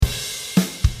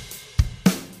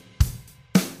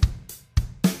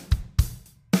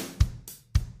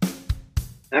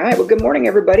All right, well, good morning,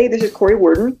 everybody. This is Corey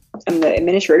Worden. I'm the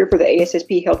administrator for the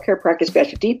ASSP Healthcare Practice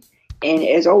Specialty. And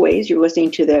as always, you're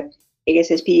listening to the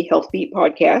ASSP Healthbeat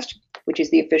podcast, which is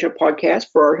the official podcast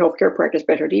for our healthcare practice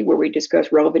specialty, where we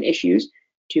discuss relevant issues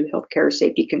to healthcare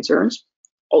safety concerns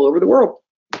all over the world.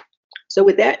 So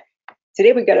with that,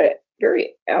 today we've got a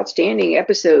very outstanding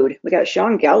episode. We got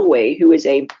Shawn Galloway, who is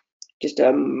just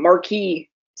a marquee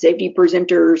safety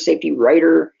presenter, safety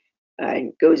writer,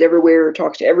 goes everywhere,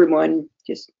 talks to everyone,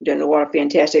 just done a lot of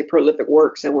fantastic, prolific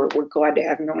work. So we're glad to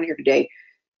have him on here today.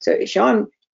 So Shawn,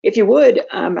 if you would,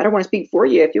 I don't want to speak for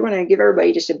you. If you want to give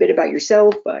everybody just a bit about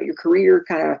yourself, your career,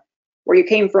 kind of where you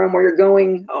came from, where you're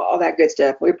going, all that good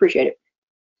stuff. We appreciate it.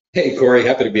 Hey, Corey,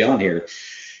 happy to be on here.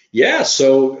 Yeah,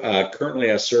 so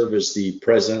currently I serve as the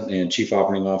president and chief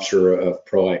operating officer of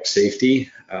ProAct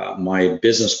Safety. My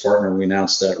business partner, we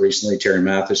announced that recently, Terry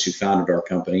Mathis, who founded our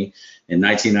company in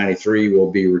 1993,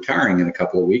 will be retiring in a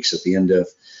couple of weeks at the end of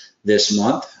this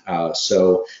month.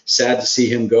 So sad to see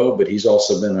him go, but he's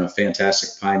also been a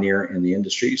fantastic pioneer in the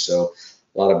industry. So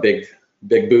a lot of big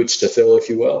boots to fill, if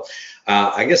you will.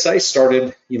 I guess I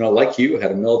started, like you,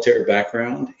 had a military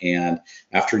background, and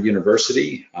after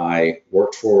university, I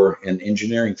worked for an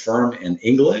engineering firm in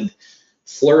England.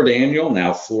 Fleur Daniel,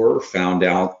 now Fleur, found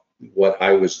out what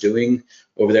I was doing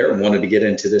over there and wanted to get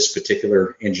into this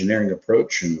particular engineering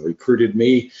approach and recruited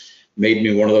me, made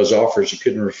me one of those offers you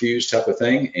couldn't refuse type of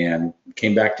thing, and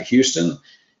came back to Houston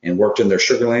and worked in their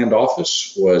Sugar Land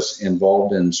office, was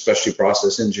involved in specialty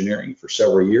process engineering for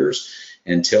several years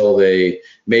until they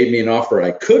made me an offer I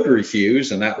could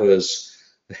refuse, and that was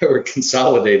they were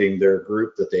consolidating their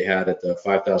group that they had at the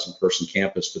 5,000 person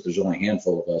campus, but there's only a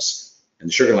handful of us in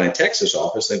the Sugar Land, Texas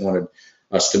office. They wanted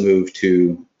us to move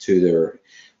to their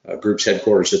group's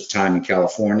headquarters at the time in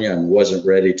California, and wasn't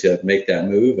ready to make that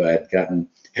move. I had gotten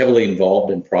heavily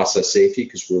involved in process safety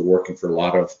because we were working for a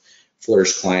lot of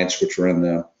Fleur's clients, which were in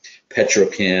the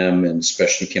petrochem and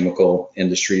specialty chemical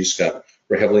industries,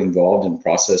 were heavily involved in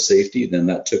process safety. Then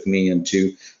that took me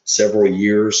into several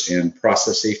years in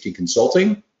process safety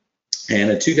consulting.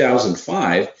 And in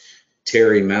 2005,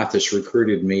 Terry Mathis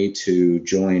recruited me to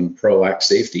join ProAct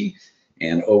Safety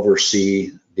and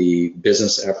oversee the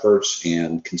business efforts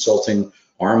and consulting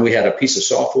arm. We had a piece of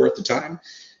software at the time.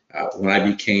 When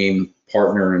I became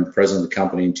partner and president of the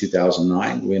company in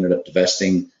 2009, we ended up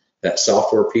divesting that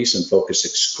software piece and focused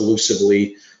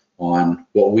exclusively on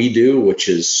what we do, which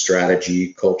is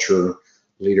strategy, culture,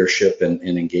 leadership, and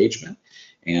engagement.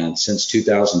 And since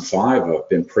 2005, I've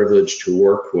been privileged to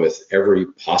work with every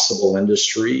possible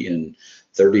industry in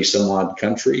 30 some odd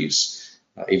countries.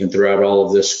 Even throughout all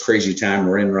of this crazy time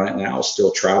we're in right now,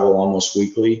 still travel almost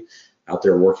weekly out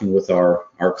there working with our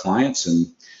clients and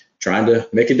trying to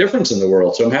make a difference in the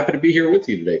world. So I'm happy to be here with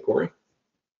you today, Corey.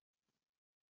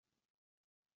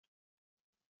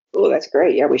 Oh, that's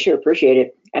great. Yeah, we sure appreciate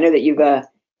it. I know that you've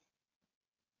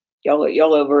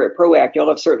y'all over at ProAct, y'all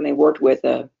have certainly worked with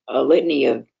a litany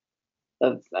of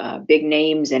big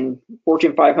names and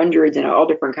Fortune 500s and all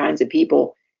different kinds of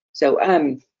people. So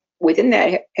within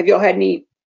that, have y'all had any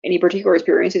particular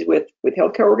experiences with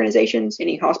healthcare organizations,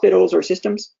 any hospitals or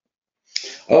systems?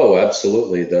 Oh,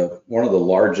 absolutely. One of the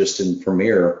largest and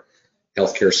premier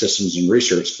healthcare systems and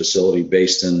research facility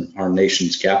based in our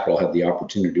nation's capital, had the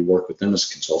opportunity to work with them as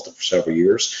a consultant for several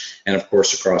years, and of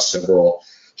course across several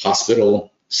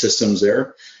hospital systems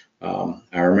there.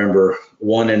 I remember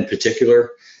one in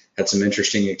particular had some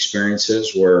interesting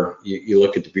experiences where you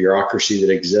look at the bureaucracy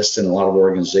that exists in a lot of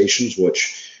organizations,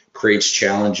 which creates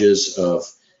challenges of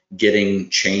getting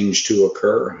change to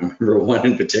occur. I remember one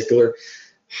in particular,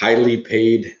 highly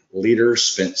paid leaders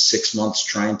spent 6 months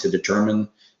trying to determine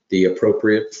the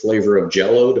appropriate flavor of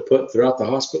Jell-O to put throughout the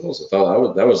hospitals. I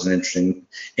thought that was an interesting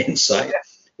insight.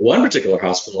 One particular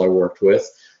hospital I worked with,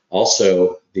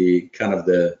 also the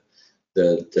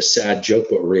sad joke,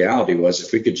 but reality was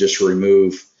if we could just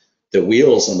remove the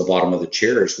wheels on the bottom of the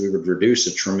chairs, we would reduce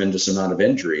a tremendous amount of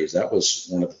injuries. That was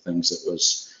one of the things that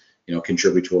was,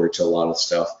 contributory to a lot of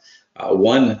stuff.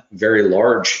 One very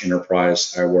large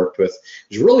enterprise I worked with,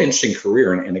 it was a really interesting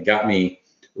career, and it got me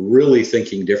really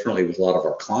thinking differently with a lot of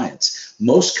our clients.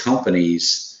 Most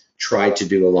companies try to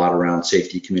do a lot around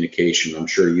safety communication. I'm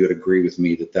sure you would agree with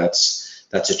me that that's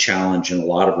a challenge in a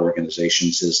lot of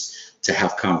organizations, is to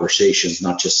have conversations,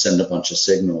 not just send a bunch of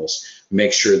signals.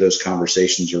 Make sure those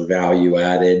conversations are value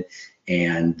added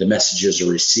and the messages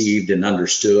are received and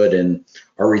understood and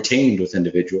are retained with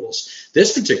individuals.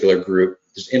 This particular group,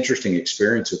 this interesting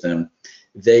experience with them,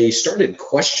 they started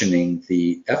questioning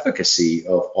the efficacy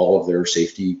of all of their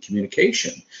safety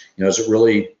communication. Is it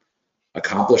really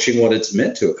accomplishing what it's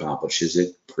meant to accomplish? Is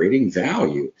it creating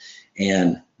value?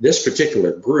 And this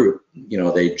particular group,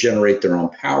 they generate their own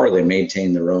power, they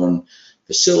maintain their own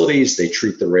facilities, they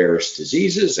treat the rarest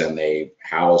diseases, and they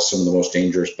house some of the most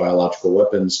dangerous biological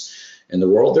weapons in the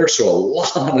world. There's so a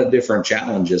lot of different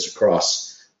challenges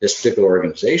across this particular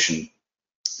organization.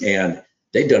 And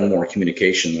they've done more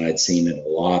communication than I'd seen in a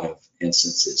lot of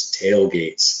instances.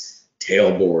 Tailgates,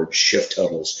 tailboards, shift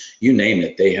huddles, you name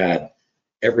it. They had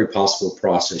every possible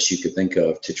process you could think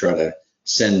of to try to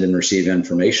send and receive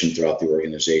information throughout the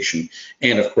organization.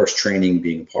 And of course, training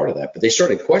being a part of that. But they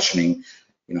started questioning,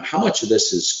 how much of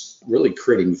this is really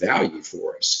creating value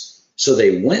for us? So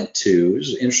they went to, it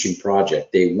was an interesting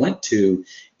project, they went to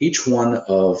each one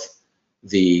of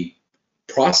the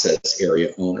process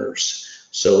area owners.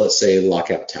 So let's say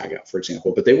lockout, tagout, for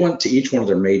example, but they went to each one of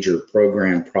their major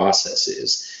program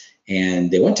processes, and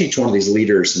they went to each one of these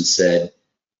leaders and said,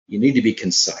 you need to be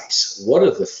concise. What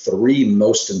are the 3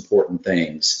 most important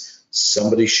things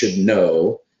somebody should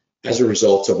know as a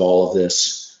result of all of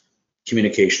this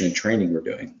communication and training we're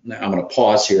doing? Now, I'm going to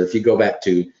pause here. If you go back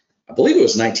to, I believe it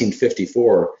was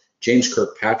 1954, James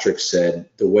Kirkpatrick said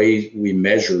the way we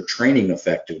measure training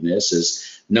effectiveness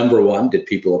is, number 1, did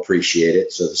people appreciate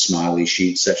it? So the smiley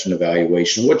sheet, session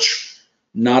evaluation, which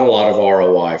not a lot of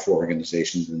ROI for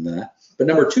organizations in that. But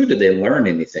number 2, did they learn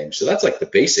anything? So that's like the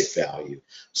basic value.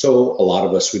 So a lot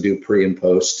of us would do pre and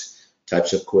post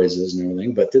types of quizzes and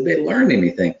everything, but did they learn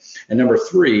anything? And number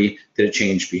 3, did it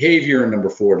change behavior? And number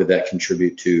 4, did that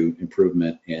contribute to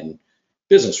improvement in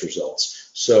business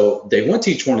results? So they went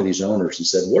to each one of these owners and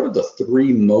said, what are the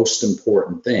 3 most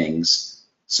important things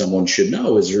someone should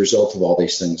know as a result of all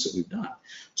these things that we've done?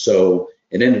 So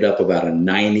it ended up about a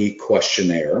 90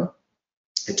 questionnaire.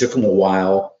 It took them a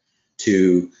while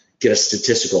to get a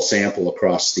statistical sample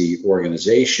across the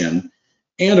organization.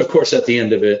 And of course, at the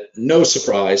end of it, no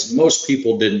surprise, most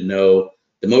people didn't know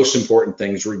the most important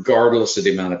things, regardless of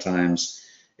the amount of times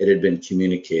it had been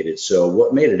communicated. So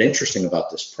what made it interesting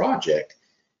about this project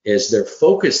is their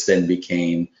focus then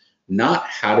became not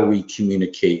how do we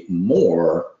communicate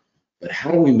more, but how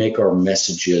do we make our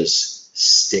messages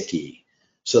sticky?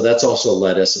 So that's also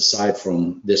led us, aside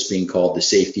from this being called the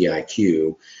safety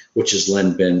IQ, which has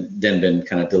then been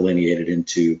kind of delineated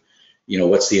into,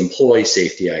 what's the employee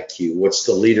safety IQ? What's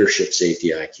the leadership safety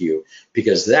IQ?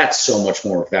 Because that's so much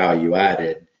more value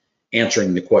added,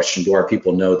 answering the question, do our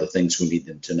people know the things we need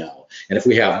them to know? And if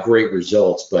we have great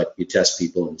results, but you test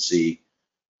people and see,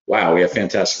 wow, we have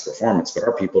fantastic performance, but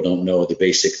our people don't know the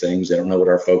basic things. They don't know what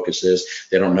our focus is.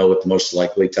 They don't know what the most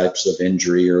likely types of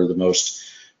injury or the most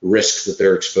risk that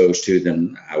they're exposed to,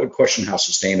 then I would question how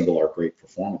sustainable our great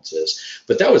performance is.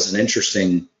 But that was an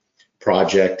interesting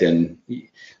project.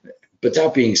 But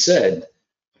that being said,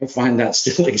 I find that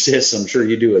still exists. I'm sure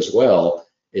you do as well.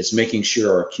 It's making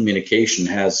sure our communication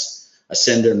has a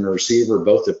sender and a receiver,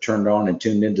 both have turned on and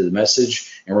tuned into the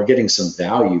message, and we're getting some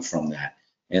value from that.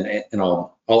 And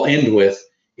I'll end with,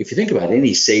 if you think about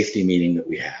any safety meeting that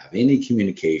we have, any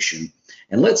communication,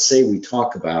 and let's say we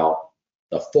talk about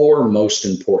the 4 most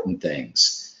important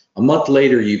things. A month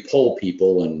later, you poll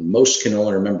people and most can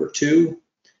only remember 2.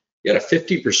 You had a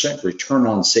 50% return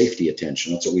on safety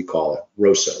attention. That's what we call it,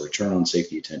 ROSA, return on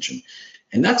safety attention.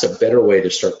 And that's a better way to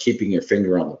start keeping your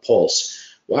finger on the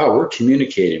pulse. Wow, we're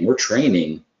communicating, we're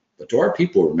training, but do our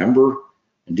people remember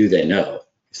and do they know?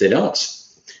 If they don't,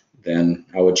 then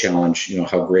I would challenge,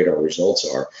 how great our results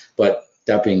are. But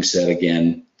that being said,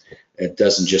 again, it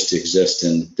doesn't just exist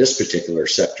in this particular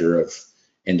sector of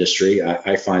industry.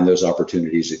 I find those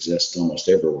opportunities exist almost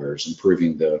everywhere, is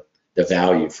improving the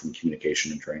value from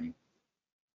communication and training.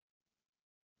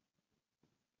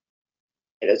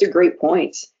 Those are great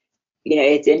points.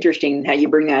 It's interesting how you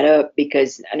bring that up,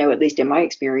 because I know, at least in my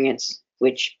experience,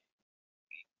 which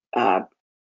I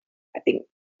think,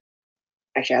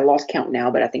 actually I lost count now,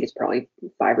 but I think it's probably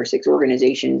 5 or 6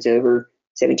 organizations over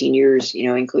 17 years,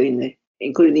 including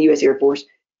the U.S. Air Force.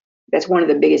 That's one of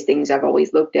the biggest things I've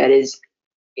always looked at is,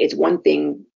 it's one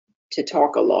thing to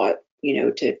talk a lot,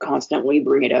 to constantly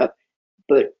bring it up,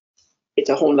 but it's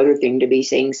a whole other thing to be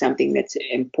saying something that's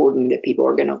important that people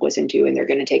are going to listen to and they're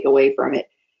going to take away from it.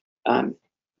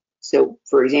 So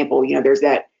for example, there's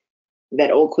that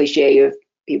old cliche of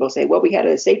people say, well, we had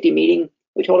a safety meeting,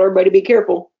 we told everybody to be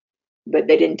careful, but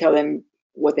they didn't tell them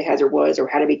what the hazard was or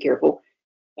how to be careful.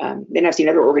 Then I've seen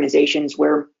other organizations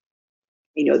where,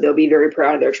 they'll be very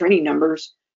proud of their training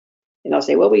numbers, and they'll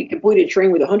say, well, we completed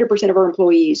training with 100% of our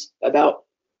employees about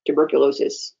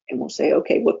tuberculosis. And we'll say,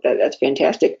 okay, well, that's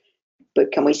fantastic,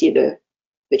 but can we see the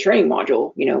training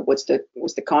module? What's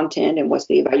the content and what's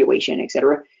the evaluation, et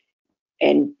cetera.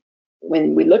 And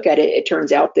when we look at it, it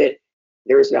turns out that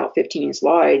there's about 15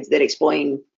 slides that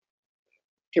explain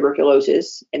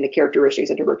tuberculosis and the characteristics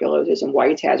of tuberculosis and why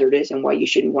it's hazardous and why you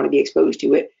shouldn't want to be exposed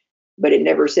to it, but it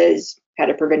never says how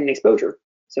to prevent an exposure.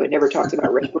 So it never talks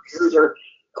about respirators or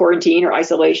quarantine or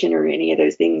isolation or any of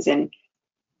those things, and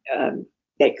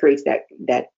that creates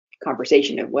that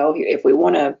conversation of, well, if we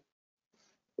want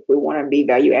to be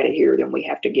value added here, then we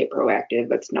have to get proactive.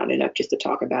 But it's not enough just to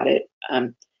talk about it.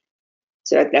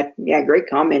 So yeah, great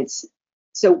comments.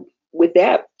 So with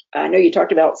that, I know you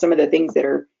talked about some of the things that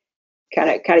are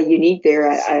kind of unique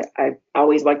there. I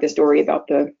always like the story about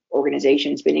the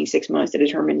organization spending 6 months to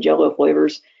determine Jell-O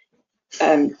flavors.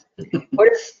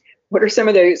 What are some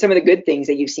of the good things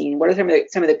that you've seen? What are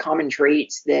some of the common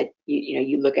traits that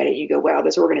you look at it and you go, wow,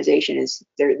 this organization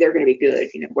they're going to be good.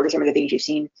 What are some of the things you've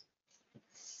seen?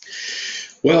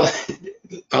 Well,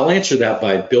 I'll answer that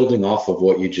by building off of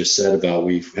what you just said about,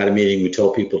 we've had a meeting, we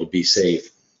told people to be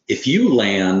safe. If you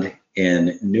land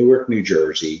in Newark, New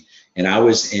Jersey, and I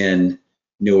was in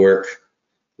Newark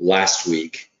last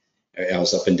week, I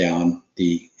was up and down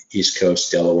the East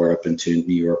Coast, Delaware, up into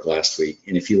New York last week.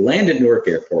 And if you land at Newark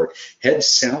Airport, head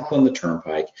south on the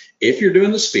turnpike. If you're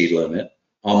doing the speed limit,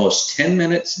 almost 10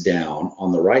 minutes down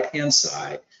on the right-hand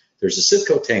side, there's a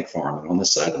Citgo tank farm. And on the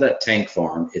side of that tank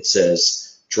farm, it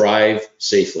says, drive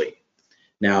safely.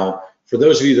 Now, for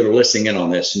those of you that are listening in on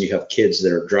this and you have kids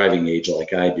that are driving age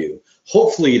like I do,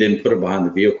 hopefully you didn't put them behind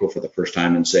the vehicle for the first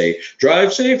time and say,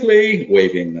 drive safely,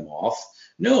 waving them off.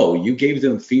 No, you gave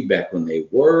them feedback when they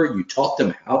were, you taught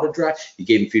them how to drive, you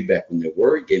gave them feedback when they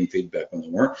were, you gave them feedback when they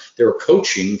weren't. They were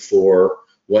coaching for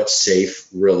what safe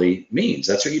really means.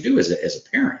 That's what you do as a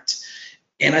parent.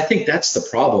 And I think that's the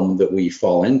problem that we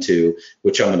fall into,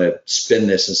 which I'm going to spin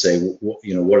this and say, what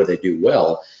do they do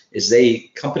well, is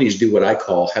companies do what I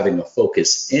call having a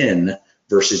focus in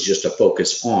versus just a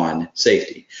focus on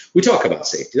safety. We talk about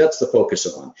safety, that's the focus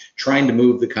on. Trying to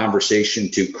move the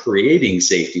conversation to creating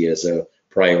safety as a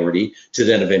priority to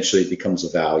then eventually it becomes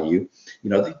a value.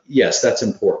 Yes, that's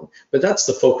important, but that's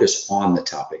the focus on the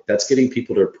topic. That's getting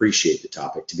people to appreciate the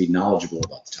topic, to be knowledgeable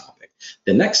about the topic.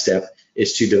 The next step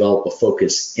is to develop a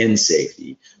focus in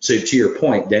safety. So to your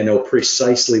point, they know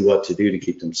precisely what to do to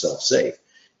keep themselves safe.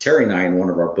 Terry and I, in one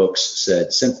of our books,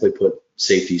 said, simply put,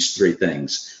 safety's three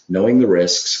things: knowing the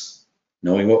risks,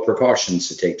 knowing what precautions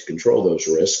to take to control those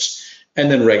risks,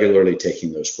 and then regularly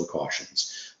taking those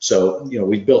precautions. So,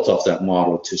 we built off that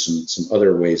model to some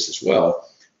other ways as well,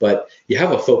 but you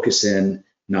have a focus in,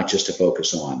 not just a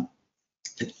focus on.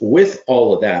 With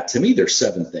all of that, to me, there's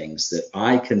 7 things that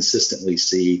I consistently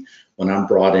see when I'm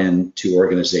brought in to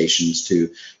organizations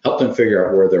to help them figure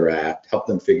out where they're at, help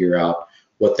them figure out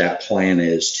what that plan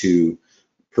is to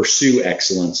pursue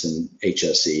excellence in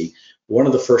HSE. One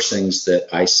of the first things that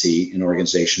I see in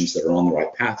organizations that are on the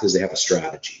right path is they have a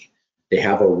strategy. They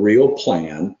have a real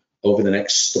plan over the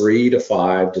next 3 to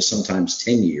 5 to sometimes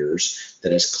 10 years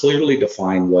that has clearly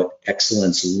defined what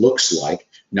excellence looks like,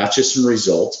 not just in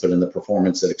results, but in the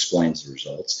performance that explains the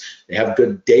results. They have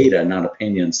good data, not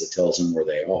opinions, that tells them where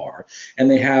they are. And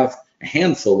they have a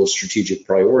handful of strategic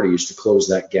priorities to close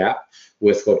that gap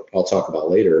with what I'll talk about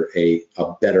later, a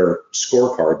better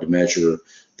scorecard to measure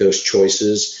those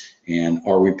choices and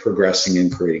are we progressing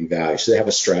and creating value. So they have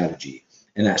a strategy,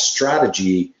 and that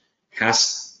strategy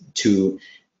has to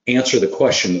answer the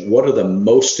question, what are the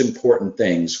most important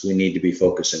things we need to be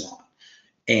focusing on?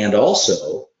 And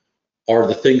also, are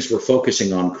the things we're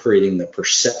focusing on creating the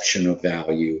perception of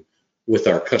value with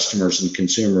our customers and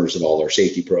consumers of all our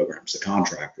safety programs, the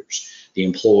contractors, the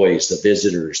employees, the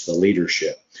visitors, the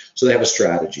leadership? So they have a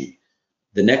strategy.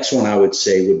 The next one I would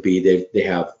say would be they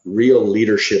have real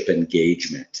leadership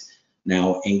engagement.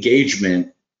 Now,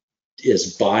 engagement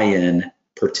is buy-in,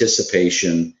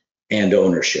 participation, and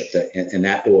ownership, in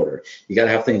that order. You got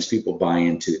to have things people buy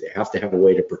into. They have to have a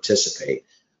way to participate.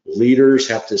 Leaders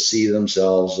have to see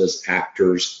themselves as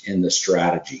actors in the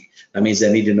strategy. That means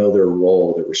they need to know their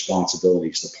role, their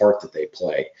responsibilities, the part that they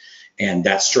play. And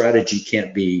that strategy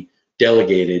can't be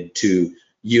delegated to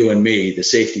you and me, the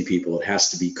safety people. It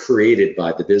has to be created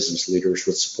by the business leaders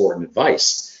with support and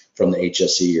advice from the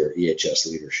HSE or EHS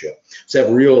leadership. So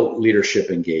have real leadership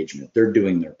engagement. They're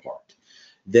doing their part.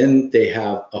 Then they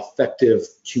have effective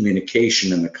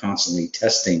communication, and they're constantly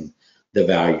testing the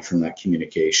value from that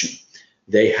communication.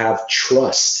 They have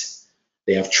trust.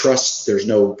 They have trust. There's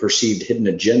no perceived hidden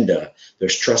agenda.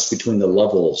 There's trust between the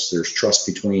levels. There's trust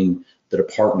between the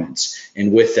departments.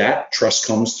 And with that, trust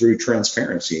comes through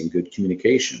transparency and good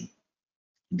communication.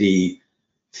 The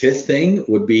 5th thing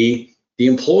would be the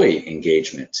employee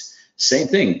engagement. Same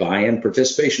thing, buy-in,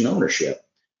 participation, ownership.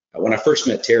 When I first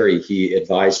met Terry, he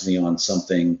advised me on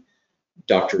something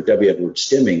Dr. W. Edward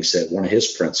Stimming said, one of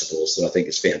his principles that I think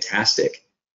is fantastic.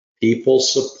 People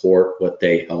support what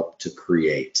they help to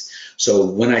create. So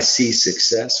when I see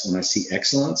success, when I see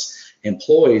excellence,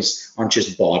 employees aren't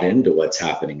just bought into what's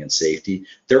happening in safety,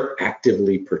 they're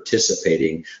actively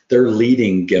participating. They're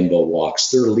leading gimbal walks,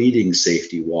 they're leading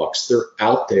safety walks, they're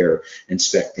out there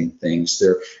inspecting things,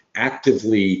 they're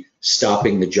actively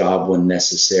stopping the job when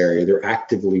necessary, they're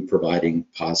actively providing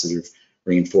positive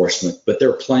reinforcement, but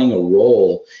they're playing a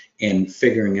role in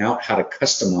figuring out how to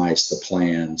customize the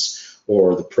plans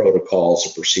or the protocols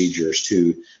or procedures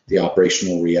to the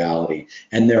operational reality,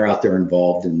 and they're out there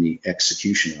involved in the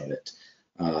execution of it.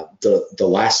 The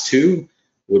last two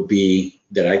would be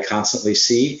that I constantly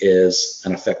see is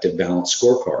an effective balanced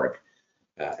scorecard.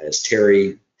 As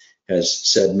Terry has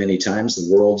said many times,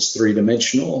 the world's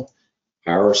three-dimensional.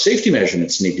 Our safety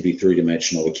measurements need to be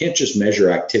three-dimensional. We can't just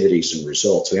measure activities and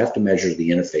results. We have to measure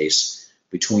the interface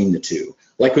between the two.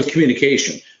 Like with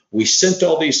communication, we sent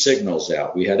all these signals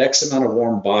out. We had X amount of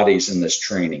warm bodies in this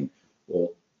training.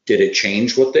 Well, did it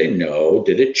change what they know?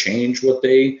 Did it change what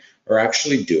they are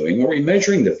actually doing? Are we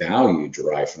measuring the value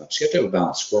derived from that? So you have to have a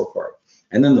balanced scorecard.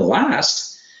 And then the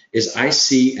last is I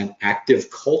see an active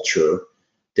culture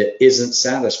that isn't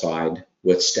satisfied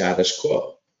with status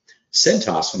quo.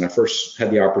 Cintas, when I first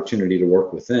had the opportunity to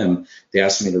work with them, they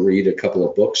asked me to read a couple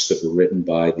of books that were written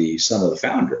by the son of the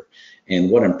founder. And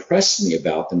what impressed me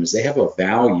about them is they have a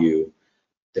value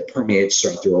that permeates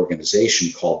throughout their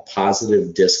organization called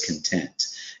positive discontent.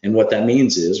 And what that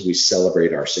means is we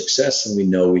celebrate our success and we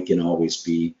know we can always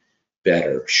be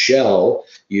better. Shell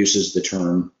uses the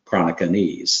term chronic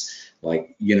unease.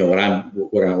 Like, you know,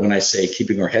 when I say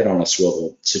keeping our head on a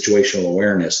swivel, situational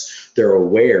awareness, they're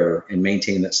aware and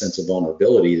maintain that sense of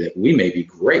vulnerability that we may be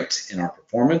great in our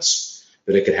performance,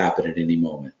 but it could happen at any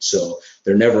moment. So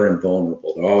they're never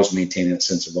invulnerable. They're always maintaining that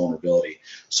sense of vulnerability.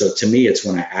 So to me, it's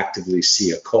when I actively see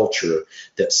a culture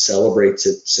that celebrates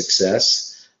its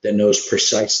success, that knows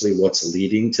precisely what's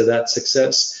leading to that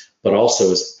success, but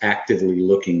also is actively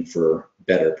looking for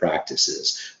better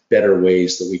practices, better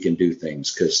ways that we can do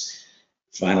things. Because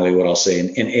finally, what I'll say,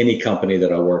 in any company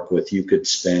that I work with, you could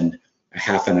spend a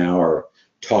half an hour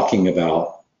talking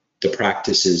about the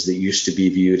practices that used to be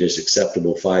viewed as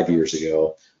acceptable 5 years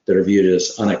ago that are viewed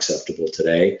as unacceptable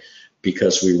today,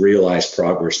 because we realize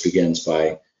progress begins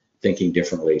by thinking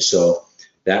differently. So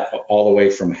that all the way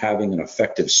from having an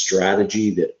effective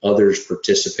strategy that others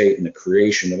participate in the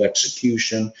creation of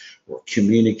execution, we're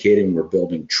communicating, we're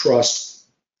building trust.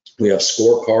 We have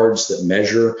scorecards that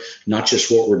measure not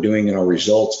just what we're doing in our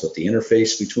results, but the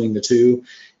interface between the two.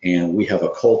 And we have a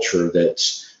culture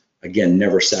that's, again,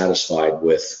 never satisfied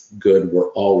with good.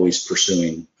 We're always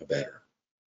pursuing a better.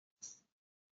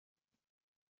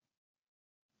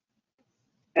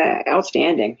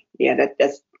 Outstanding. Yeah,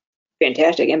 that's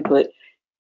fantastic input.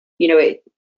 You know,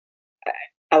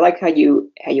 I like how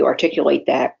you articulate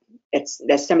that.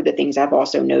 That's some of the things I've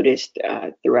also noticed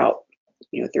throughout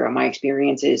my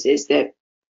experiences, is that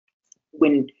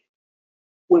when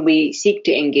we seek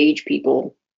to engage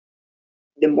people,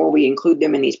 the more we include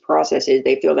them in these processes,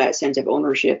 they feel that sense of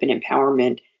ownership and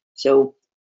empowerment. So,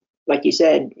 like you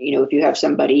said, if you have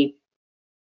somebody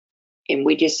and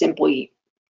we just simply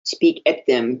speak at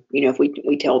them, if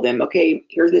we tell them, okay,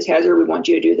 here's this hazard, we want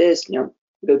you to do this,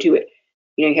 go to it.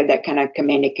 You have that kind of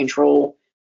command and control,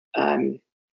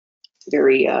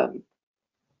 very, I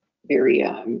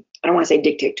don't want to say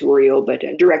dictatorial, but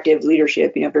directive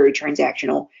leadership, very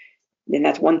transactional. Then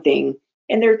that's one thing.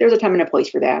 And there's a time and a place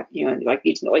for that, like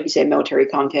you said, military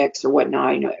context or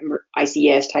whatnot,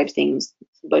 ICS types things.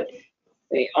 But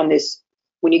on this,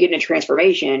 when you get into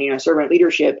transformation, servant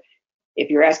leadership, if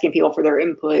you're asking people for their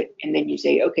input and then you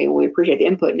say, okay, well, we appreciate the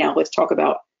input, now let's talk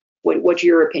about what's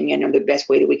your opinion on the best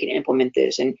way that we can implement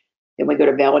this. And then we go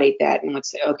to validate that, and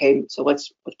let's say, okay, so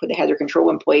let's put the hazard control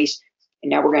in place.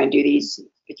 And now we're going to do these,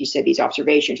 like you said, these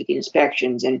observations, these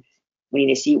inspections, and we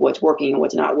need to see what's working and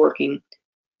what's not working.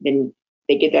 Then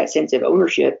they get that sense of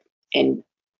ownership. And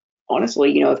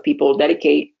honestly, if people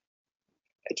dedicate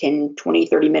 10, 20,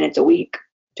 30 minutes a week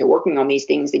to working on these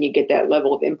things, then you get that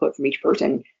level of input from each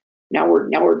person. Now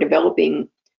we're developing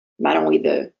not only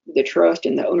the trust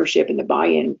and the ownership and the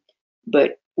buy-in,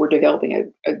 but we're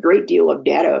developing a great deal of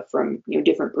data from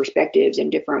different perspectives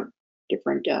and different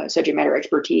subject matter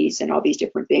expertise and all these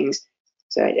different things.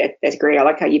 So that's great. I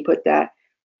like how you put that.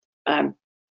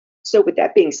 So with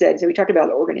that being said, so we talked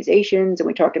about organizations and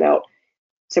we talked about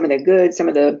some of the good, some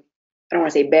of the, I don't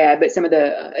want to say bad, but some of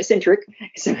the eccentric,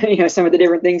 some of the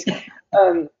different things.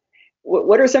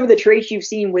 What are some of the traits you've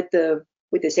seen with the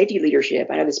safety leadership?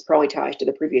 I know this probably ties to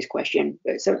the previous question,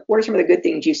 but what are some of the good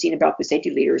things you've seen about the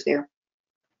safety leaders there?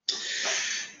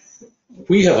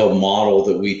 We have a model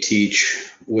that we teach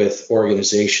with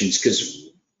organizations because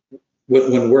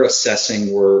when we're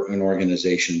assessing where an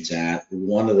organization's at,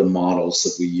 one of the models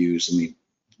that we use, let me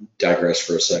digress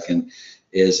for a second,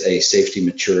 is a safety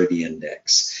maturity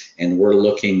index. And we're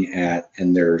looking at,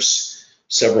 and there's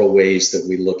several ways that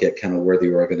we look at kind of where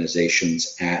the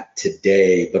organization's at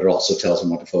today, but it also tells them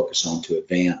what to focus on to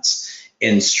advance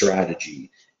in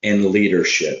strategy, in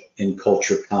leadership, in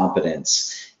culture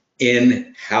competence,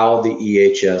 in how the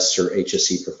EHS or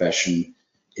HSE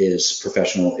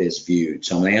professional is viewed.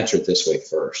 So I'm going to answer it this way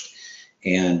first.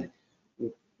 And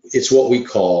it's what we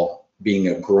call being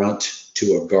a grunt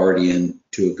to a guardian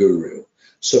to a guru.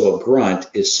 So a grunt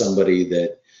is somebody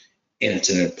that, and it's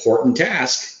an important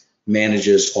task,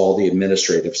 manages all the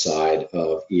administrative side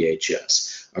of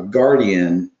EHS. A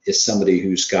guardian is somebody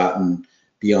who's gotten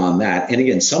beyond that. And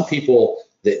again, some people,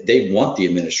 that they want the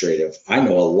administrative. I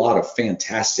know a lot of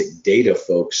fantastic data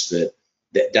folks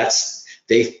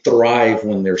they thrive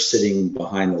when they're sitting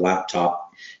behind the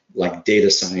laptop, like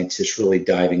data scientists really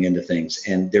diving into things.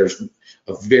 And there's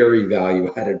a very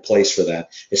value added place for that,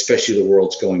 especially the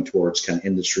world's going towards kind of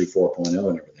industry 4.0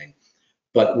 and everything.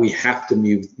 But we have to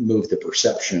move the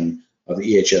perception of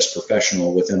the EHS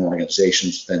professional within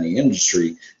organizations, within the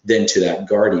industry, then to that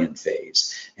guardian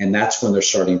phase. And that's when they're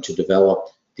starting to develop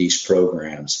these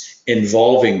programs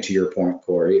involving, to your point,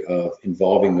 Corey, of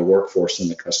involving the workforce in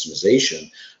the customization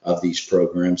of these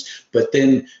programs, but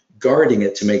then guarding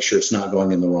it to make sure it's not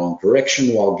going in the wrong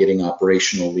direction while getting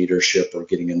operational leadership or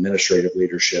getting administrative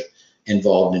leadership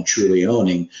involved in truly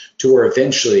owning, to where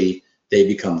eventually they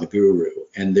become the guru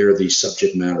and they're the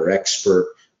subject matter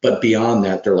expert. But beyond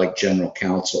that, they're like general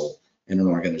counsel in an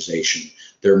organization.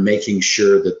 They're making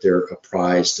sure that they're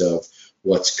apprised of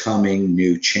what's coming,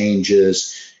 new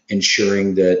changes,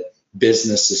 ensuring that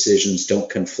business decisions don't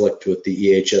conflict with the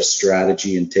EHS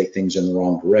strategy and take things in the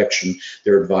wrong direction.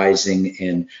 They're advising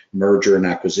in merger and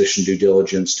acquisition due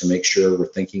diligence to make sure we're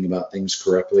thinking about things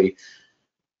correctly.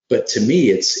 But to me,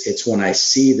 it's when I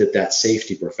see that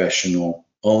safety professional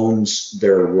owns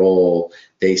their role,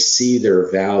 they see their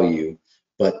value,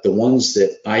 but the ones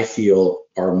that I feel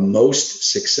are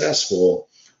most successful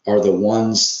are the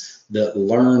ones that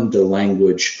learn the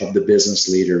language of the business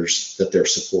leaders that they're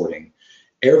supporting.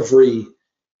 Every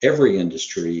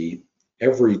industry,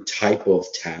 every type of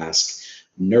task,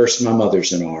 nurse, my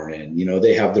mother's an RN,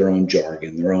 they have their own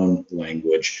jargon, their own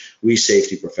language. We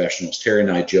safety professionals, Terry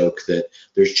and I joke that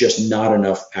there's just not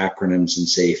enough acronyms in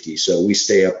safety, so we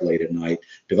stay up late at night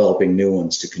developing new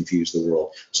ones to confuse the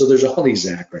world. So there's all these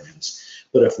acronyms.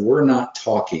 But if we're not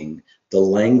talking the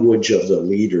language of the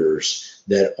leaders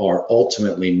that are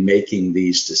ultimately making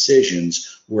these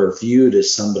decisions, we're viewed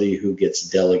as somebody who gets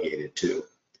delegated to.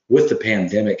 With the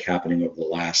pandemic happening over the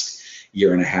last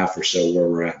year and a half or so where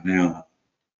we're at now,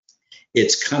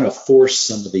 it's kind of forced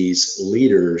some of these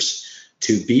leaders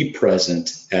to be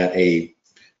present at a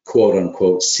quote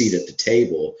unquote seat at the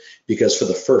table, because for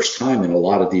the first time in a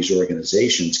lot of these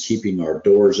organizations, keeping our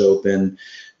doors open,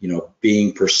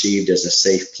 being perceived as a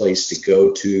safe place to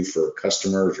go to for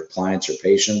customers or clients or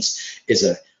patients is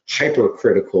a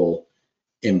hypercritical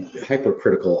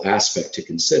aspect to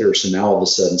consider. So now all of a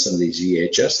sudden, some of these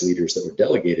EHS leaders that were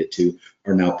delegated to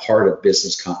are now part of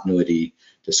business continuity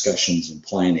discussions and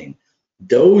planning.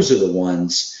 Those are the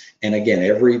ones, and again,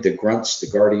 the grunts,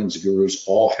 the guardians, the gurus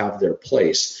all have their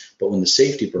place, but when the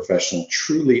safety professional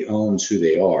truly owns who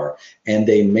they are and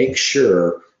they make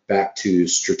sure, back to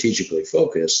strategically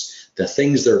focused, the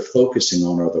things they're focusing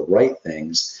on are the right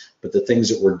things, but the things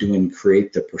that we're doing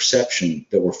create the perception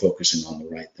that we're focusing on the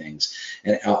right things.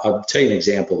 And I'll tell you an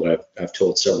example that I've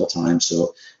told several times,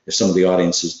 so if some of the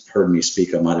audience has heard me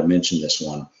speak, I might have mentioned this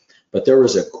one. But there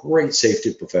was a great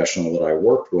safety professional that I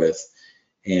worked with,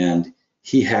 and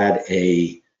he had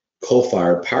a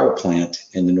coal-fired power plant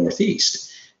in the Northeast.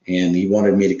 And he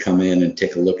wanted me to come in and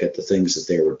take a look at the things that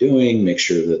they were doing, make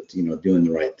sure that, doing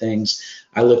the right things.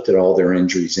 I looked at all their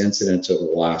injuries incidents over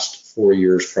the last 4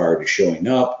 years prior to showing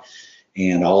up,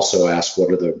 and also asked,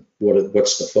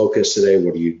 what's the focus today?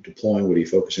 What are you deploying? What are you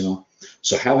focusing on?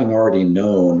 So having already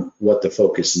known what the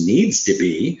focus needs to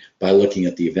be by looking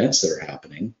at the events that are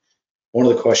happening, one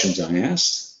of the questions I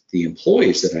asked the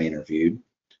employees that I interviewed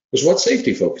was, what's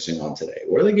safety focusing on today?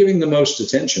 What are they giving the most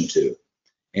attention to?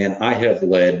 And I have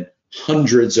led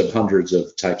hundreds of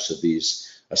types of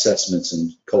these assessments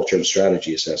and culture and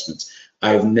strategy assessments.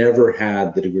 I've never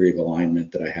had the degree of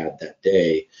alignment that I had that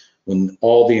day when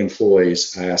all the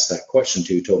employees I asked that question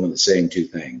to told me the same two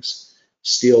things: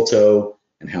 steel toe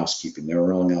and housekeeping. They were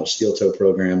rolling out a steel toe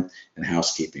program and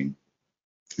housekeeping.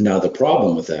 Now, the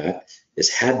problem with that is,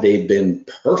 had they been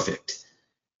perfect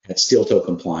had steel toe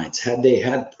compliance, had they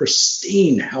had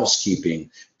pristine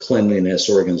housekeeping, cleanliness,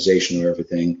 organization, or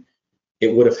everything,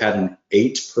 it would have had an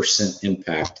 8%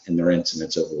 impact in their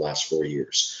incidents over the last 4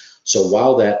 years. So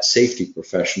while that safety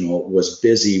professional was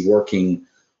busy working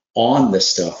on the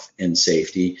stuff in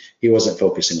safety, he wasn't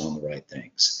focusing on the right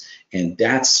things. And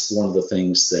that's one of the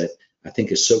things that I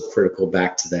think is so critical,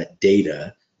 back to that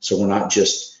data. So we're not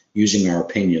just using our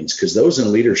opinions, because those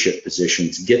in leadership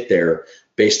positions get there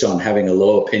based on having a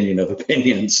low opinion of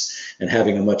opinions and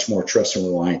having a much more trust and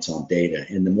reliance on data.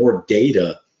 And the more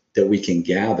data that we can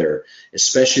gather,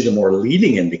 especially the more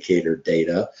leading indicator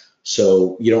data,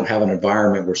 so you don't have an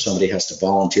environment where somebody has to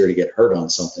volunteer to get hurt on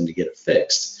something to get it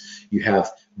fixed. You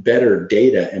have better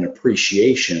data and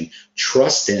appreciation,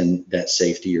 trust in that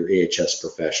safety or AHS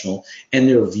professional, and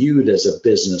they're viewed as a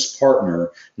business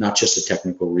partner, not just a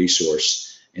technical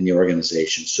resource in the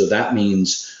organization. So that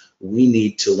means we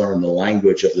need to learn the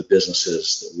language of the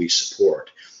businesses that we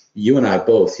support. You and I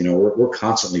both, we're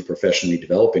constantly professionally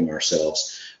developing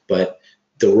ourselves, but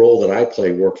the role that I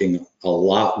play, working a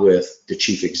lot with the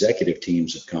chief executive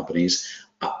teams of companies,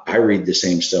 I read the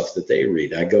same stuff that they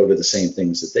read. I go to the same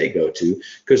things that they go to,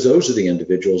 because those are the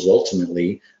individuals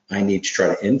ultimately I need to try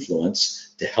to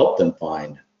influence to help them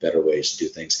find better ways to do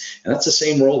things. And that's the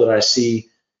same role that I see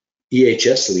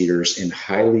EHS leaders in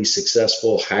highly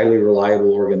successful, highly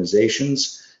reliable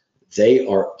organizations. They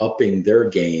are upping their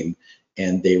game,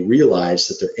 and they realize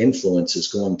that their influence is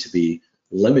going to be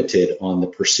limited on the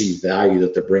perceived value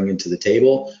that they're bringing to the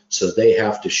table, so they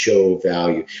have to show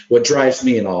value. What drives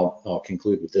me, and I'll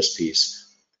conclude with this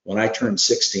piece, when I turned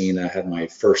 16, I had my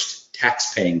first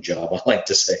tax-paying job, I like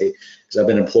to say, because I've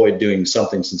been employed doing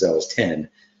something since I was 10.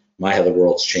 How the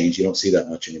world's changed. You don't see that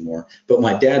much anymore. But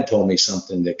my dad told me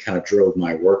something that kind of drove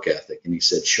my work ethic, and he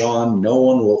said, Shawn, no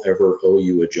one will ever owe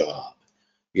you a job.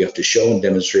 You have to show and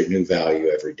demonstrate new value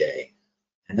every day.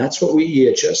 And that's what we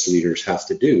EHS leaders have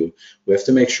to do. We have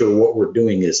to make sure what we're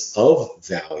doing is of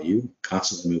value,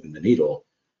 constantly moving the needle,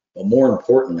 but more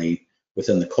importantly,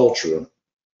 within the culture,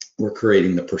 we're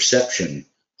creating the perception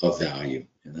of value,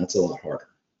 and that's a lot harder.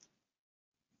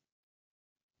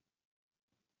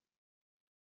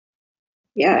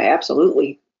 Yeah,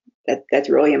 absolutely. That's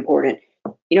really important.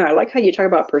 I like how you talk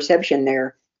about perception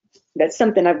there. That's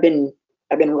something I've been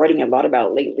writing a lot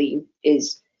about lately,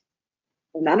 is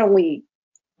not only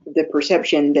the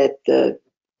perception that the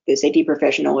safety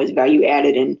professional is value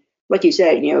added and, like you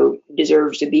said,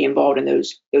 deserves to be involved in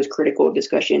those critical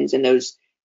discussions and those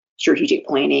strategic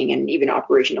planning and even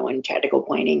operational and tactical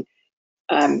planning.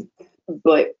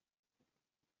 But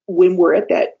when we're at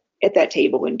that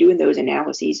table and doing those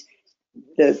analyses,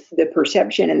 the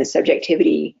perception and the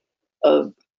subjectivity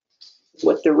of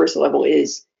what the risk level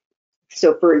is.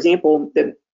 So, for example,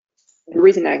 the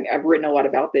reason I've written a lot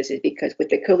about this is because with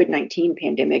the COVID-19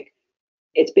 pandemic,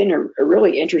 it's been a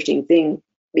really interesting thing,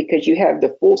 because you have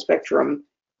the full spectrum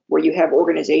where you have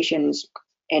organizations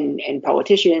and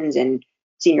politicians and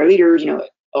senior leaders,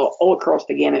 all across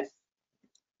the gamut.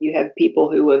 You have people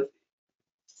who have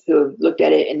looked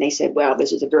at it and they said, wow,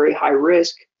 this is a very high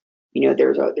risk.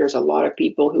 There's a lot of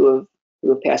people who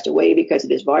have passed away because of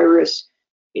this virus.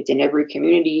 It's in every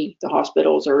community. The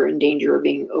hospitals are in danger of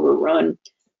being overrun.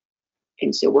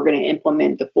 And so we're going to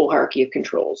implement the full hierarchy of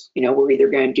controls. We're either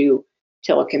going to do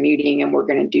telecommuting, and we're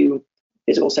going to do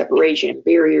physical separation and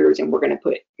barriers, and we're going to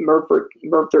put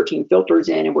MERV 13 filters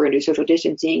in, and we're going to do social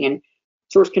distancing and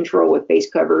source control with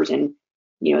face covers, and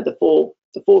the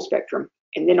full spectrum.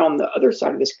 And then on the other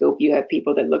side of the scope, you have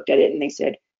people that looked at it and they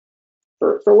said,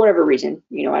 for whatever reason,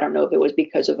 I don't know if it was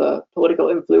because of a political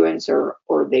influence or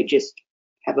they just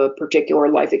have a particular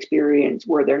life experience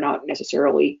where they're not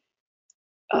necessarily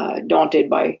daunted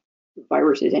by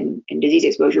viruses and disease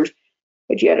exposures.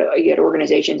 But you had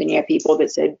organizations and you had people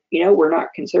that said, we're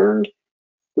not concerned.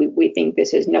 We think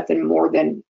this is nothing more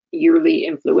than yearly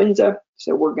influenza,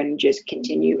 so we're going to just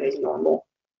continue as normal.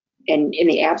 And in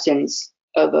the absence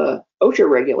of a OSHA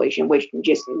regulation, which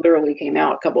just literally came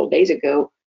out a couple of days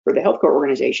ago for the healthcare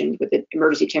organizations with the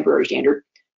emergency temporary standard,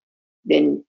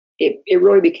 then it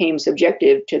really became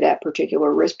subjective to that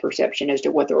particular risk perception as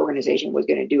to what the organization was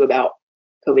going to do about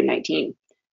COVID-19.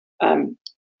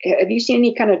 Have you seen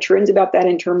any kind of trends about that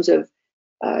in terms of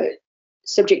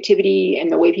subjectivity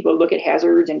and the way people look at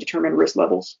hazards and determine risk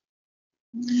levels?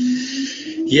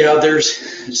 Yeah,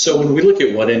 so when we look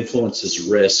at what influences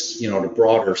risk, at a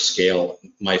broader scale,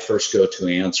 my first go-to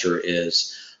answer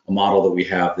is a model that we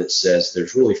have that says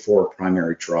there's really 4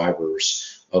 primary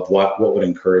drivers of what would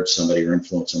encourage somebody or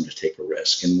influence them to take a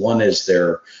risk. And one is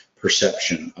their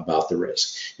perception about the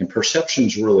risk. And perception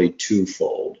is really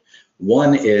twofold.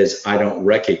 One is I don't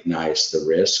recognize the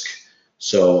risk,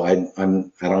 so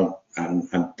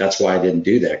that's why I didn't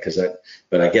do that,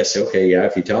 but I guess, okay, yeah,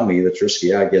 if you tell me that's risky,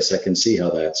 yeah, I guess I can see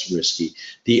how that's risky.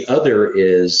 The other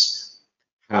is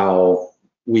how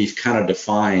we've kind of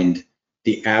defined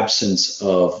the absence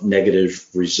of negative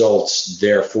results,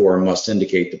 therefore must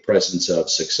indicate the presence of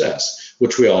success,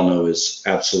 which we all know is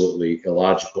absolutely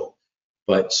illogical.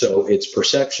 But so it's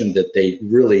perception that they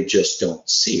really just don't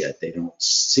see it. They don't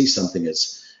see something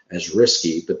as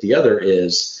risky. But the other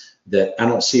is that I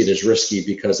don't see it as risky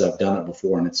because I've done it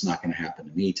before and it's not going to happen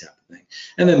to me, type of thing.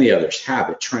 And then the other is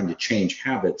habit. Trying to change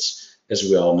habits, as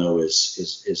we all know,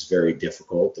 is very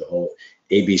difficult. The whole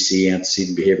ABC,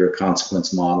 antecedent behavior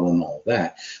consequence model, and all of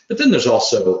that. But then there's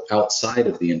also outside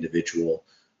of the individual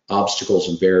obstacles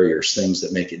and barriers, things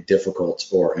that make it difficult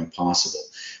or impossible.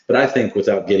 But I think,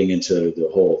 without getting into the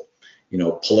whole,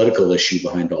 political issue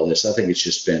behind all this, I think it's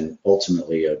just been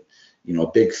ultimately a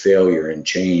big failure in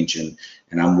change. And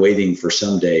I'm waiting for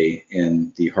someday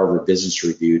in the Harvard Business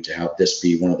Review to have this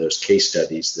be one of those case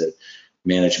studies that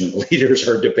management leaders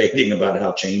are debating about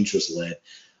how change was led.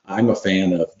 I'm a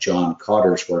fan of John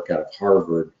Cotter's work out of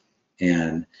Harvard,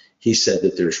 and he said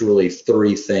that there's really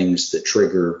 3 things that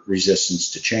trigger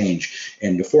resistance to change.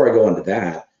 And before I go into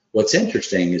that, what's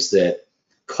interesting is that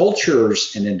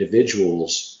cultures and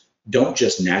individuals don't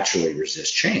just naturally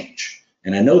resist change.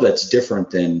 And I know that's different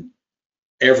than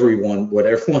what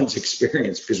everyone's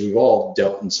experienced, because we've all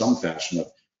dealt in some fashion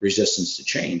of resistance to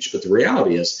change. But the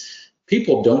reality is,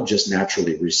 people don't just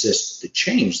naturally resist the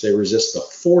change, they resist the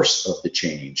force of the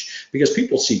change, because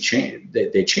people see change,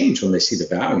 they change when they see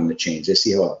the value in the change. They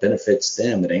see how it benefits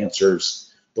them. It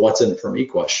answers the what's in it for me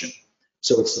question.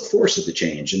 So it's the force of the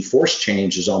change, and forced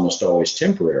change is almost always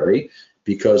temporary,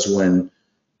 because when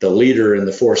the leader and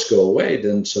the force go away,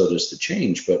 then so does the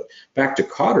change. But back to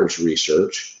Cotter's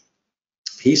research,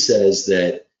 he says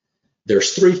that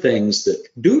there's 3 things that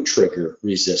do trigger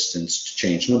resistance to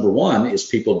change. Number 1 is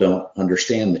people don't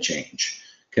understand the change,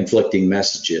 conflicting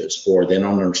messages, or they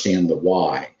don't understand the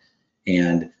why.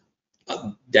 And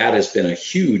that has been a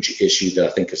huge issue that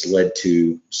I think has led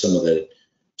to some of the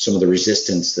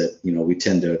resistance that we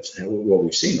tend to, what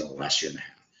we've seen in the last year and a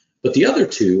half. But the other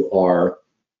 2 are,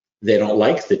 they don't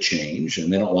like the change,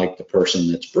 and they don't like the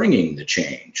person that's bringing the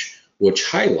change, which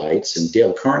highlights, and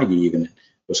Dale Carnegie even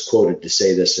was quoted to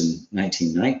say this in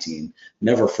 1919,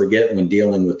 never forget, when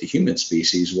dealing with the human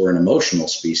species, we're an emotional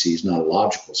species, not a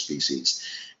logical species.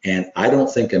 And I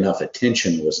don't think enough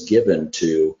attention was given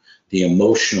to the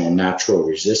emotional natural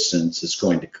resistance that's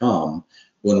going to come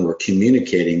when we're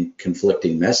communicating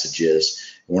conflicting messages.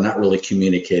 We're not really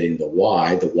communicating the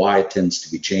why. The why tends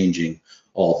to be changing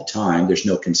all the time. There's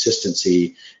no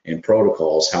consistency in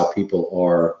protocols. How people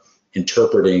are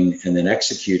interpreting and then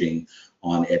executing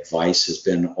on advice has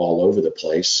been all over the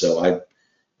place. So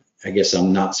I guess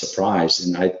I'm not surprised,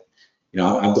 and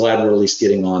I'm glad we're at least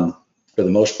getting on, for the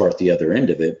most part, the other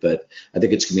end of it. But I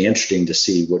think it's going to be interesting to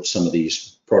see what some of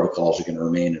these protocols are going to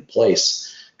remain in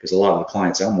place, because a lot of the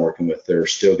clients I'm working with, they're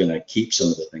still going to keep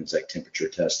some of the things like temperature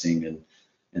testing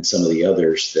and some of the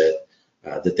others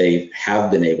that they have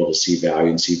been able to see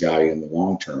value in the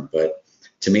long term. But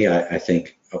to me, I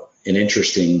think an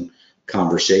interesting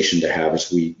conversation to have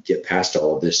as we get past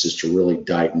all of this is to really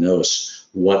diagnose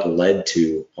what led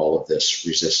to all of this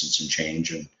resistance and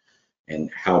change, and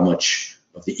how much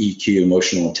of the EQ,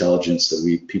 emotional intelligence,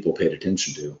 that people paid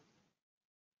attention to.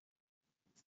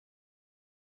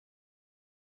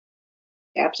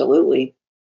 Absolutely.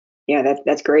 Yeah,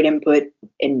 that's great input.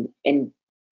 And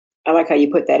I like how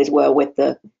you put that as well, with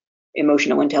the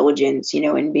emotional intelligence,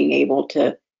 and being able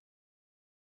to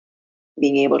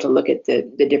look at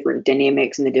the different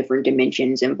dynamics and the different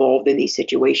dimensions involved in these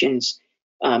situations.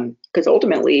 Because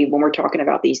ultimately, when we're talking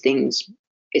about these things,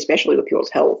 especially with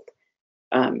people's health,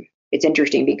 it's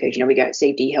interesting because, we got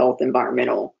safety, health,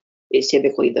 environmental is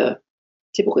typically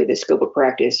the scope of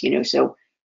practice, so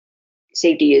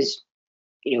safety is,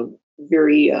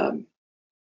 very,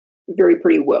 very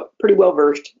pretty well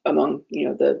versed among,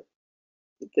 the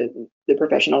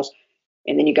professionals.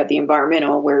 And then you got the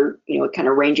environmental, where, it kind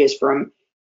of ranges from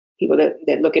people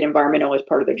that look at environmental as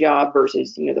part of their job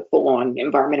versus, the full-on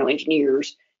environmental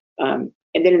engineers.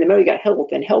 And then in the middle, you got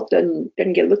health, and health doesn't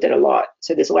get looked at a lot.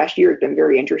 So this last year has been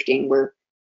very interesting, where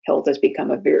health has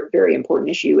become a very, very important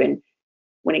issue. And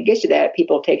when it gets to that,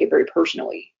 people take it very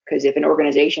personally, because if an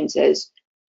organization says,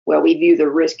 well, we view the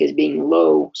risk as being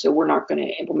low, so we're not going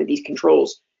to implement these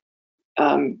controls.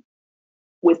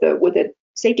 With a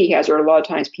safety hazard, a lot of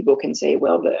times people can say,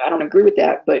 well, I don't agree with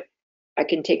that, but I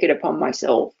can take it upon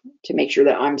myself to make sure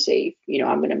that I'm safe.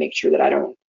 I'm going to make sure that I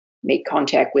don't make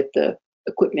contact with the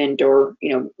equipment or,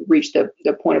 reach the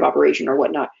point of operation or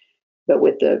whatnot. But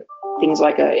with the things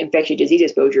like infectious disease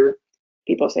exposure,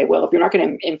 people say, well, if you're not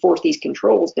going to enforce these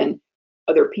controls, then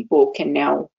other people can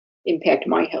now impact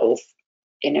my health.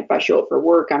 And if I show up for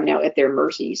work, I'm now at their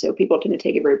mercy. So people tend to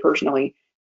take it very personally.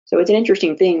 So it's an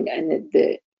interesting thing. And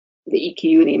the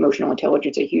EQ and the emotional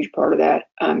intelligence is a huge part of that.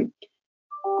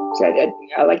 So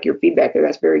I like your feedback there.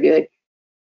 That's very good.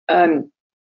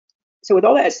 So with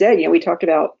all that said, we talked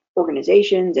about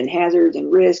organizations and hazards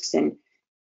and risks and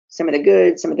some of the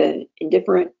good, some of the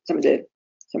indifferent, some of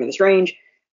the strange.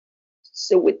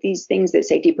 So with these things that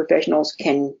safety professionals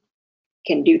can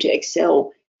do to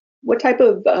excel, what type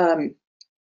of,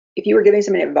 if you were giving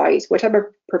some advice, what type of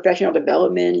professional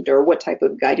development or what type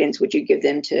of guidance would you give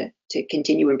them to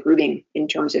continue improving in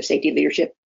terms of safety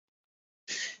leadership?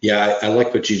 Yeah, I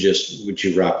like what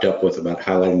you wrapped up with about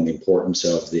highlighting the importance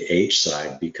of the H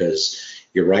side, because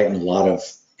you're right, in a lot of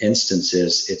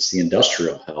instances it's the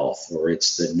industrial health, or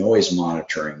it's the noise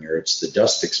monitoring, or it's the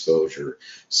dust exposure,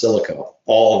 silica,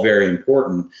 all very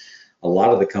important. A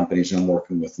lot of the companies I'm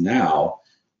working with now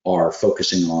are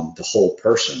focusing on the whole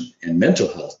person, and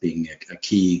mental health being a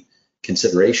key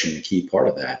consideration, a key part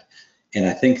of that. And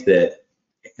I think that,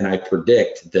 and I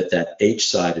predict that H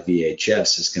side of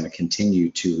EHS is going to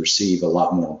continue to receive a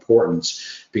lot more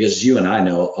importance, because you and I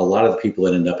know a lot of the people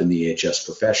that end up in the EHS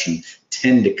profession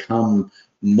tend to come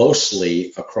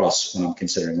mostly across, when I'm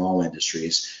considering all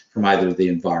industries, from either the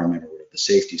environment or the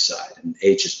safety side. And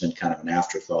H has been kind of an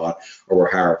afterthought, or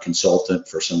we're hire a consultant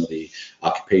for some of the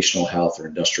occupational health or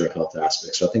industrial health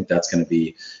aspects. So I think that's going to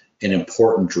be an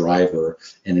important driver,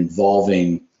 and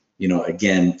involving,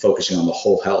 again, focusing on the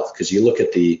whole health. Because you look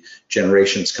at the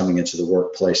generations coming into the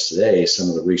workplace today, some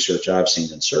of the research I've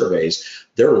seen in surveys,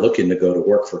 they're looking to go to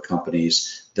work for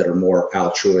companies that are more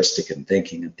altruistic in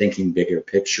thinking bigger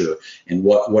picture, and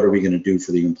what are we going to do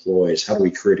for the employees? How do we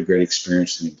create a great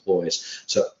experience for the employees?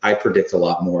 So I predict a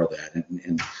lot more of that,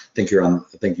 and I think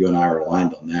you and I are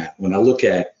aligned on that. When I look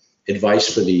at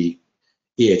advice for the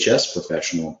EHS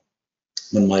professional,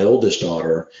 when my oldest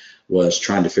daughter was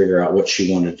trying to figure out what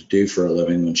she wanted to do for a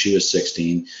living when she was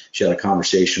 16, she had a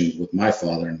conversation with my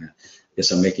father, and I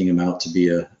guess I'm making him out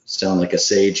to sound like a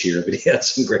sage here, but he had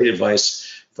some great advice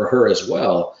for her as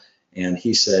well. And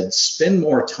he said, spend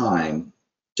more time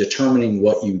determining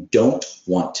what you don't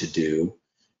want to do,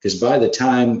 because by the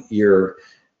time you're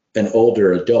an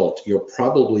older adult, you'll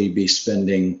probably be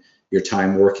spending your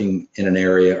time working in an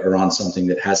area or on something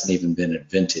that hasn't even been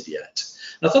invented yet.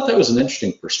 And I thought that was an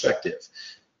interesting perspective.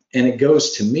 And it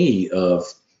goes to me of,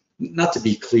 not to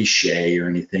be cliche or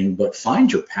anything, but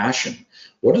find your passion.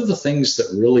 What are the things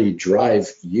that really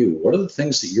drive you? What are the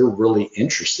things that you're really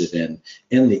interested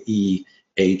in the E,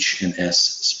 H, and S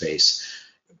space?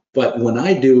 But when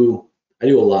I do a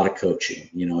lot of coaching.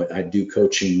 I do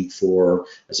coaching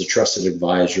as a trusted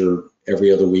advisor,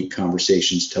 every other week,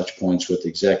 conversations, touch points with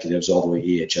executives, all the way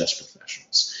EHS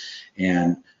professionals.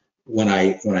 And when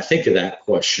I think of that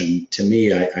question, to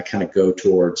me, I kind of go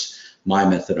towards my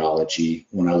methodology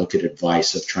when I look at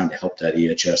advice of trying to help that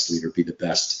EHS leader be the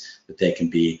best that they can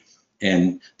be.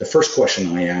 And the first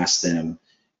question I ask them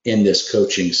in this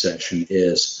coaching session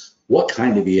is, what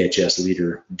kind of EHS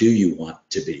leader do you want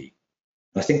to be?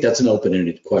 I think that's an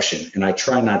open-ended question. And I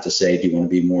try not to say, do you want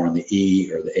to be more on the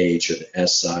E or the H or the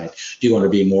S side? Do you want to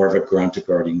be more of a grunt or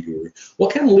guarding guru?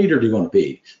 What kind of leader do you want to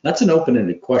be? That's an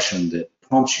open-ended question that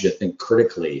prompts you to think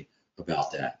critically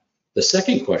about that. The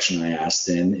second question I ask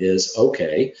then is,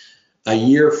 okay, a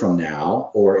year from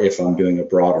now, or if I'm doing a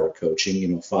broader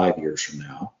coaching, 5 years from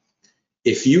now,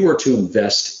 if you were to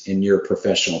invest in your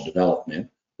professional development,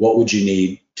 what would you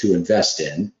need to invest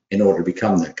in order to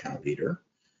become that kind of leader?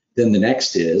 Then the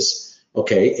next is,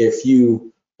 okay, if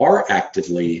you are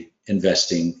actively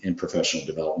investing in professional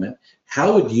development,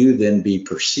 how would you then be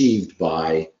perceived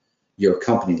by your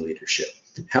company leadership?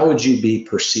 How would you be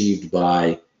perceived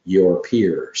by your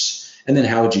peers? And then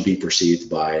how would you be perceived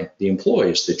by the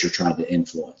employees that you're trying to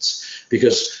influence?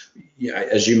 Because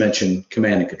as you mentioned,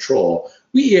 command and control,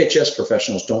 we EHS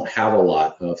professionals don't have a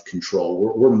lot of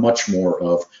control. We're much more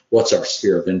of what's our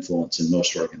sphere of influence in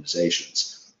most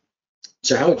organizations.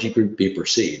 So how would you be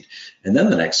perceived? And then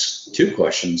the next two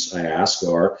questions I ask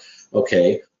are,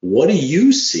 okay, what do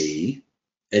you see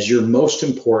as your most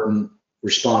important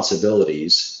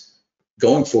responsibilities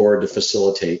going forward to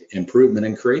facilitate improvement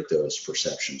and create those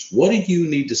perceptions? What do you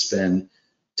need to spend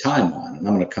time on? And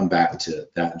I'm going to come back to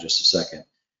that in just a second.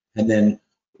 And then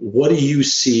what do you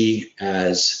see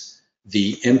as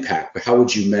the impact? How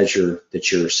would you measure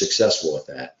that you're successful with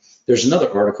that? There's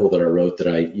another article that I wrote that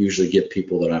I usually give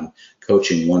people that I'm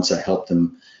coaching once I help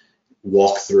them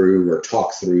walk through or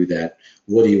talk through that.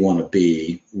 What do you want to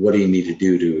be? What do you need to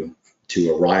do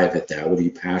to arrive at that? What are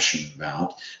you passionate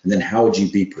about? And then how would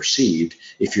you be perceived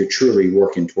if you're truly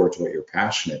working towards what you're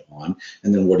passionate on?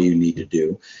 And then what do you need to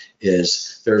do?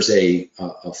 Is there's a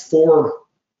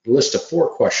list of 4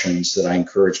 questions that I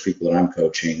encourage people that I'm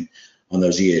coaching on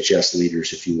those EHS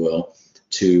leaders, if you will,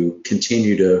 to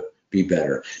continue to be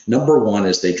better. Number 1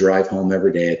 is they drive home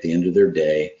every day at the end of their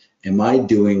day. Am I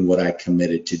doing what I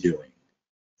committed to doing?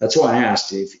 That's why I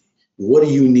asked, what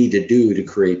do you need to do to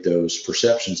create those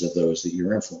perceptions of those that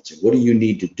you're influencing? What do you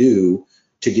need to do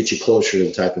to get you closer to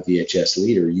the type of EHS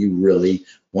leader you really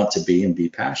want to be and be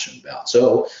passionate about?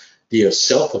 So the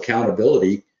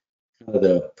self-accountability, kind of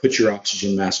the put your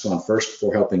oxygen mask on first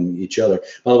before helping each other.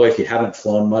 By the way, if you haven't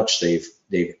flown much, they've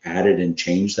added and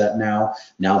changed that now.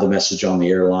 Now the message on the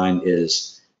airline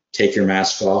is take your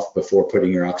mask off before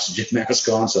putting your oxygen mask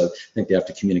on. So I think they have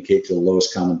to communicate to the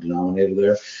lowest common denominator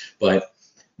there. But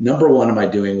number 1, am I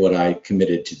doing what I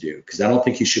committed to do? Because I don't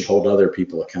think you should hold other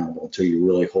people accountable until you're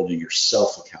really holding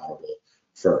yourself accountable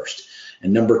first.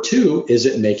 And number 2, is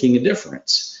it making a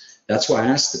difference? That's why I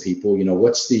ask the people,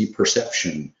 what's the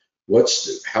perception?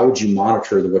 How would you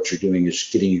monitor that what you're doing is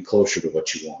getting you closer to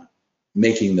what you want?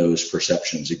 Making those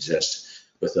perceptions exist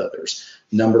with others.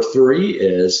 Number 3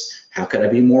 is, how can I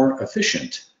be more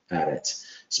efficient at it?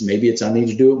 So maybe it's I need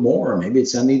to do it more, or maybe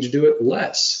it's I need to do it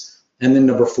less. And then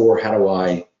number 4, how do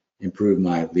I improve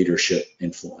my leadership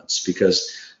influence?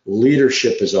 Because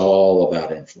leadership is all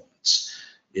about influence.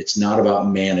 It's not about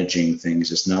managing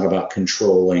things. It's not about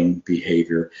controlling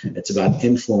behavior. It's about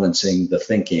influencing the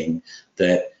thinking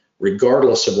that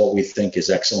regardless of what we think is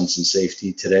excellence and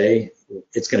safety today,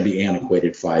 it's going to be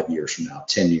antiquated 5 years from now,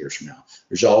 10 years from now.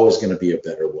 There's always going to be a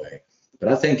better way. But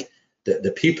I think that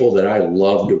the people that I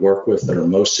love to work with that are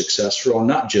most successful are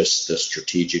not just the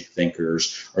strategic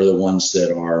thinkers or the ones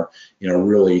that are,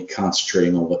 really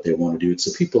concentrating on what they want to do. It's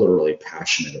the people that are really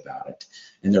passionate about it.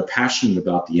 And they're passionate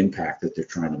about the impact that they're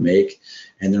trying to make.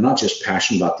 And they're not just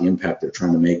passionate about the impact they're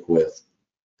trying to make with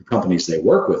the companies they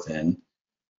work within.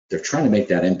 They're trying to make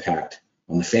that impact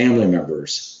on the family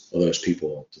members of those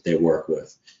people that they work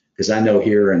with. Because I know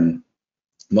here in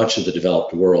much of the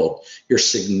developed world, you're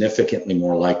significantly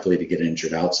more likely to get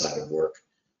injured outside of work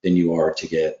than you are to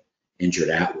get injured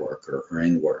at work or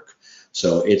in work.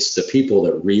 So it's the people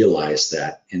that realize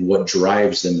that, and what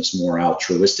drives them is more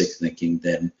altruistic thinking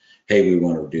than, hey, we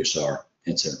want to reduce our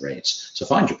incident rates. So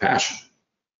find your passion.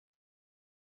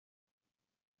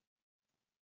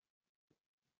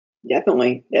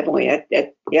 Definitely. Yeah,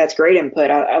 it's great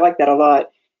input. I like that a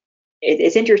lot.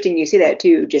 It's interesting you see that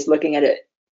too, just looking at it,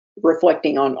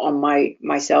 reflecting on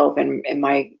myself and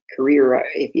my career,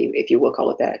 if you will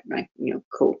call it that, my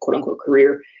quote unquote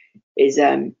career, is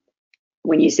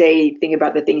when you say think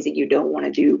about the things that you don't want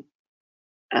to do.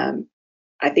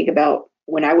 I think about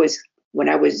when I was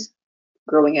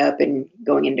growing up and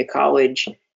going into college,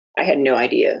 I had no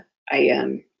idea.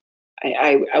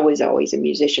 I was always a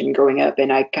musician growing up,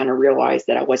 and I kind of realized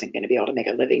that I wasn't going to be able to make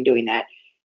a living doing that.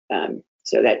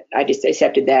 So that I just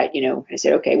accepted that, I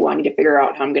said, okay, well, I need to figure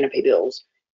out how I'm going to pay bills.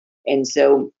 And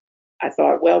so I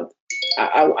thought, well,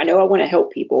 I know I want to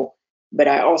help people, but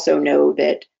I also know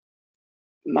that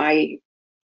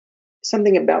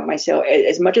something about myself,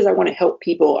 as much as I want to help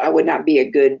people, I would not be a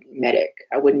good medic.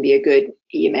 I wouldn't be a good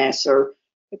EMS or,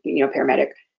 paramedic.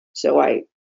 So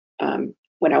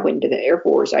when I went into the Air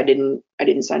Force, I didn't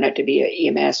sign up to be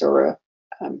an EMS or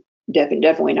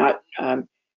definitely not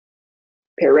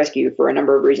pararescue for a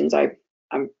number of reasons. I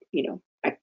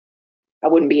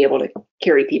wouldn't be able to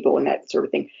carry people and that sort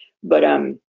of thing. But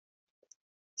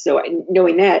so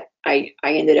knowing that, I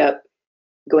ended up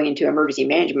going into emergency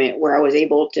management, where I was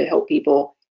able to help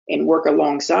people and work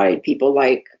alongside people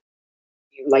like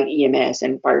EMS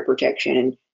and fire protection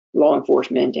and law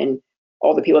enforcement and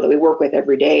all the people that we work with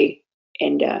every day.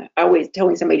 And I was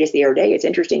telling somebody just the other day, it's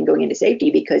interesting going into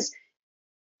safety, because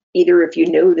either if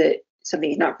you know that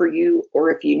something is not for you, or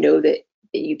if you know that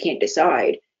you can't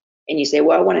decide, and you say,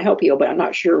 well, I want to help you, but I'm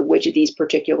not sure which of these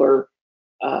particular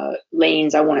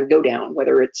lanes I want to go down,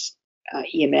 whether it's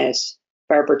EMS,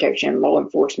 fire protection, law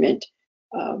enforcement,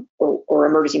 or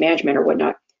emergency management or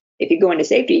whatnot. If you go into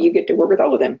safety, you get to work with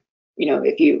all of them.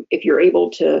 If you're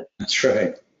able to, that's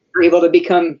right, you're able to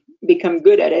become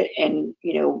good at it, and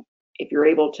if you're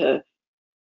able to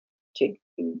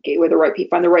get with the right people,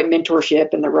 find the right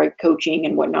mentorship and the right coaching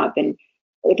and whatnot, then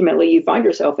ultimately you find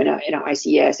yourself in an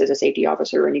ICS as a safety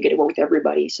officer, and you get to work with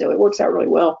everybody. So it works out really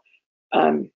well.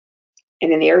 And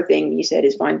then the other thing you said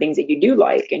is find things that you do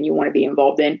like and you want to be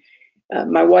involved in.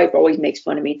 My wife always makes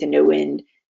fun of me to no end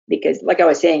because like I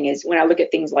was saying, is when I look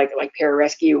at things like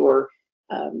pararescue or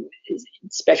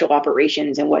special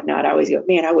operations and whatnot, I always go,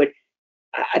 man,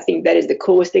 I think that is the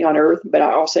coolest thing on earth, but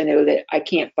I also know that I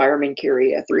can't fireman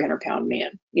carry a 300-pound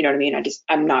man. You know what I mean?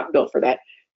 I'm not built for that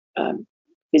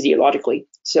physiologically.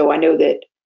 So I know that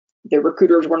the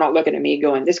recruiters were not looking at me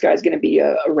going, this guy's going to be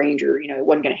a ranger. You know, it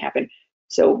wasn't going to happen.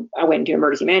 So I went into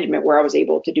emergency management where I was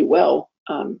able to do well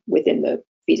within the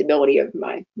feasibility of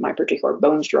my particular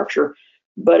bone structure.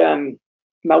 But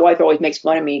my wife always makes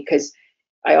fun of me because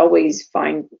I always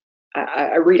find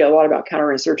I read a lot about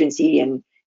counterinsurgency and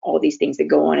all these things that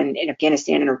go on in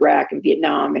Afghanistan and Iraq and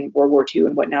Vietnam and World War II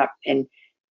and whatnot. And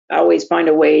I always find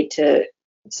a way to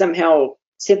somehow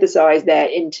synthesize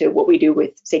that into what we do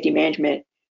with safety management.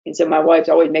 And so my wife's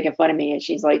always making fun of me, and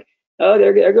she's like, "Oh,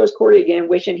 there goes Corey again,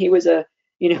 wishing he was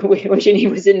wishing he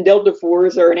was in Delta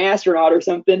Force or an astronaut or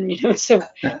something." You know, so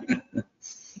and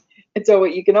so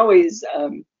you can always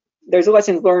there's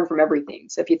lessons learned from everything.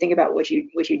 So if you think about what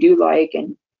you do like,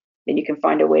 and then you can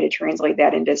find a way to translate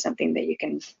that into something that you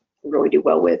can really do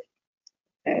well with.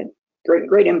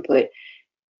 Great input.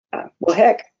 Well,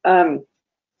 heck, I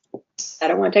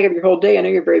don't want to take up your whole day. I know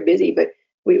you're very busy, but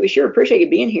we sure appreciate you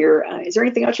being here. Is there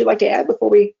anything else you'd like to add before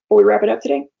we wrap it up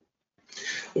today?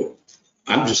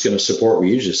 I'm just going to support what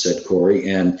you just said, Corey,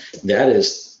 and that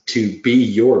is to be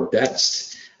your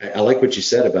best. I like what you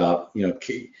said about,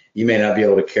 you may not be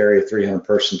able to carry a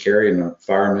 300-person carry and a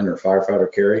fireman or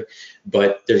firefighter carry,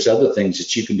 but there's other things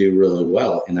that you can do really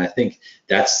well. And I think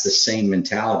that's the same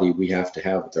mentality we have to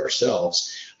have with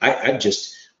ourselves.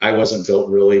 I wasn't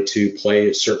built really to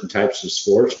play certain types of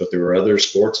sports, but there were other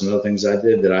sports and other things I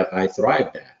did that I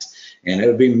thrived at. And it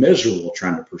would be miserable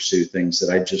trying to pursue things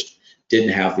that I just didn't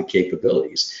have the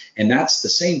capabilities. And that's the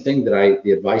same thing that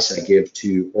the advice I give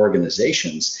to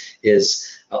organizations is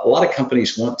a lot of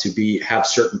companies want to have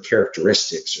certain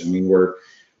characteristics. I mean, we're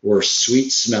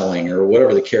sweet smelling or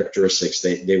whatever the characteristics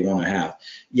they want to have.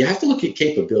 You have to look at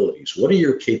capabilities. What are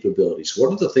your capabilities?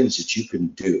 What are the things that you can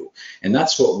do? And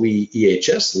that's what we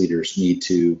EHS leaders need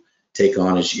to take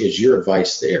on is your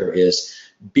advice there is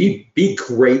be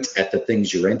great at the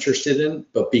things you're interested in,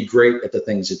 but be great at the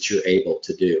things that you're able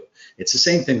to do. It's the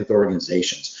same thing with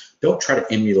organizations. Don't try to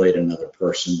emulate another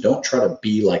person. Don't try to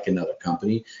be like another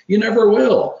company. You never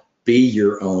will. Be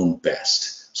your own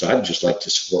best. So I'd just like to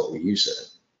support what you said.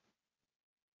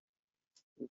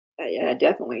 Yeah,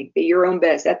 definitely. Be your own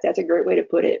best. That's a great way to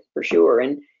put it, for sure.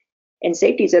 And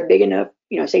safety is a big enough,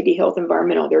 safety, health,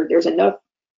 environmental. There's enough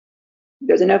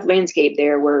landscape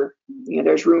there where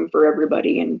there's room for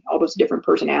everybody and all those different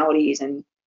personalities, and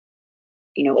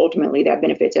ultimately that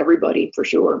benefits everybody, for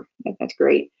sure. That's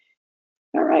great.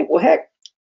 All right. Well, heck,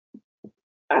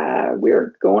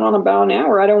 we're going on about an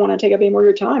hour. I don't want to take up any more of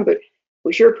your time, but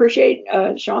we sure appreciate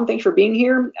Shawn. Thanks for being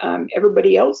here.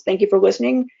 Everybody else, thank you for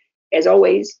listening. As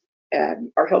always,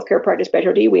 our healthcare practice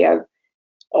specialty, we have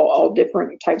all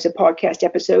different types of podcast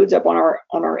episodes up on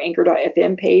our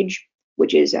anchor.fm page,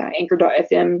 which is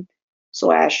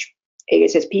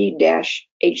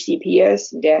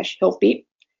anchor.fm/ASSP-HCPS-Healthbeat.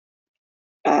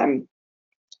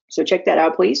 So check that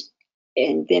out, please.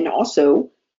 And then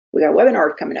also we got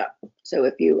webinars coming up. So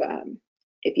if you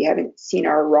haven't seen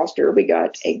our roster, we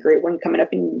got a great one coming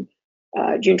up in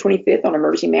June 25th on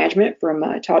emergency management from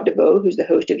Todd DeVoe, who's the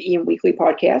host of EM Weekly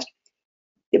podcast.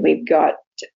 Then we've got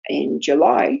in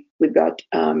July, we've got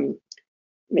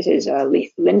Mrs.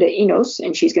 Linda Enos,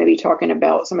 and she's going to be talking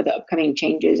about some of the upcoming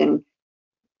changes and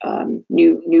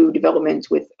new developments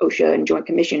with OSHA and Joint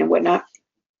Commission and whatnot.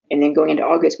 And then going into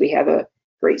August, we have a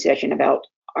great session about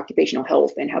occupational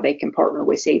health and how they can partner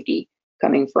with safety,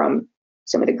 coming from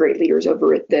some of the great leaders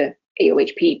over at the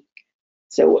AOHP.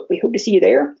 So we hope to see you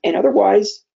there. And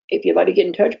otherwise, if you'd like to get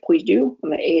in touch, please do on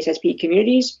the ASSP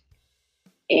communities.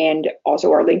 And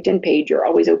also our LinkedIn page are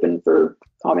always open for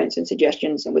comments and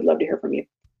suggestions, and we'd love to hear from you.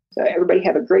 So everybody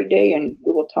have a great day, and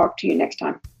we will talk to you next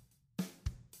time.